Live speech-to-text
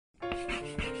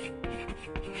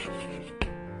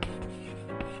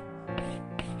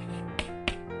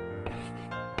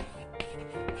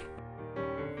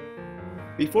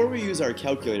Before we use our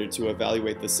calculator to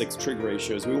evaluate the 6 trig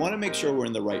ratios, we want to make sure we're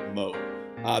in the right mode.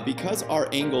 Because our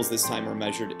angles this time are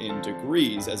measured in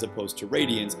degrees as opposed to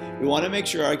radians, we want to make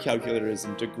sure our calculator is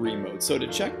in degree mode. So to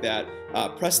check that,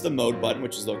 press the mode button,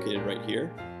 which is located right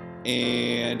here.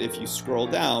 And if you scroll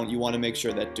down, you want to make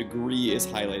sure that degree is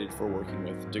highlighted for working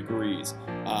with degrees.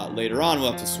 Later on,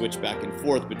 we'll have to switch back and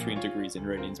forth between degrees and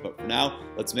radians, but for now,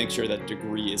 let's make sure that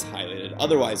degree is highlighted.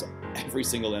 Otherwise, every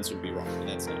single answer would be wrong, and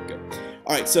that's not good.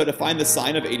 All right, so to find the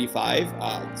sine of 85,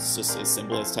 it's just as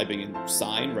simple as typing in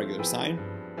sine, regular sine.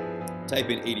 Type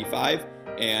in 85,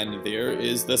 and there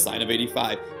is the sine of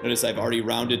 85. Notice I've already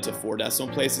rounded to 4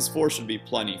 decimal places. 4 should be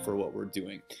plenty for what we're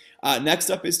doing. Next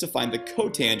up is to find the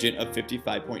cotangent of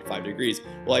 55.5 degrees.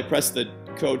 Well, I press the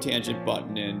cotangent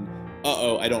button and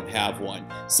uh-oh, I don't have one.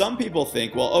 Some people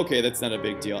think, well, okay, that's not a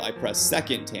big deal. I press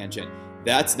second tangent.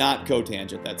 That's not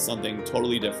cotangent, that's something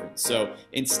totally different. So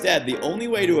instead, the only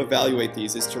way to evaluate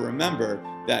these is to remember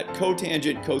that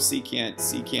cotangent, cosecant,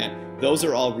 secant, those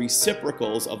are all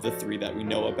reciprocals of the 3 that we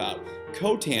know about.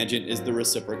 Cotangent is the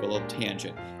reciprocal of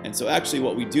tangent. And so actually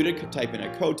what we do to type in a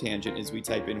cotangent is we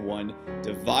type in 1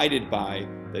 divided by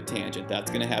the tangent. That's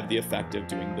going to have the effect of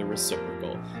doing the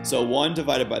reciprocal. So 1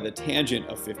 divided by the tangent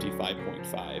of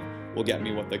 55.5 will get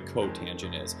me what the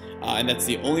cotangent is. And that's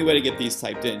the only way to get these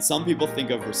typed in. Some people think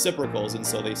of reciprocals, and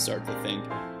so they start to think,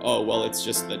 oh, well, it's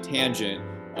just the tangent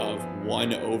of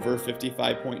 1 over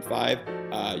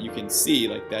 55.5. You can see,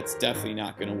 like, that's definitely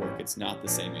not going to work. It's not the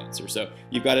same answer. So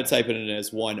you've got to type it in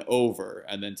as 1 over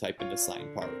and then type in the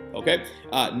sine part. Okay?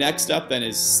 Next up then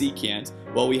is secant.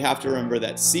 Well, we have to remember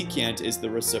that secant is the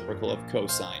reciprocal of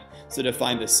cosine. So to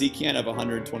find the secant of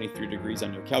 123 degrees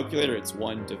on your calculator, it's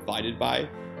 1 divided by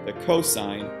the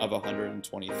cosine of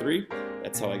 123.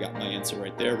 That's how I got my answer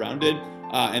right there, rounded.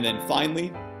 And then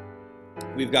finally,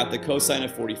 we've got the cosine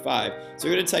of 45. So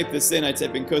we're going to type this in. I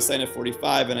type in cosine of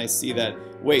 45 and I see that,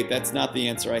 wait, that's not the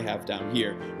answer I have down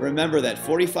here. Remember that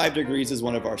 45 degrees is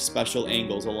one of our special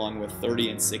angles along with 30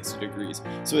 and 60 degrees.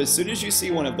 So as soon as you see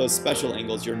one of those special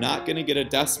angles, you're not going to get a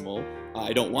decimal.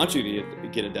 I don't want you to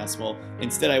get a decimal.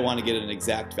 Instead, I want to get an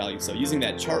exact value. So using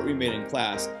that chart we made in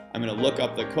class, I'm going to look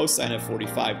up the cosine of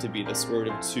 45 to be the square root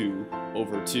of 2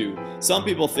 over 2. Some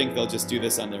people think they'll just do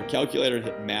this on their calculator and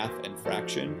hit math and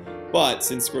fraction. But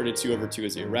since square root of 2 over 2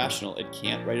 is irrational, it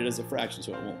can't write it as a fraction,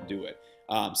 so it won't do it.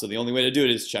 So the only way to do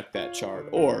it is check that chart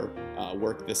or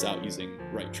work this out using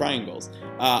right triangles.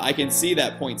 I can see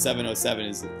that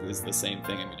 0.707 is the same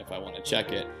thing. I mean, if I want to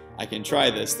check it, I can try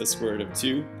this. The square root of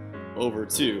 2 over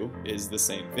 2 is the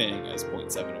same thing as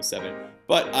 0.707.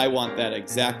 But I want that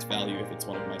exact value if it's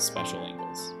one of my special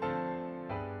angles.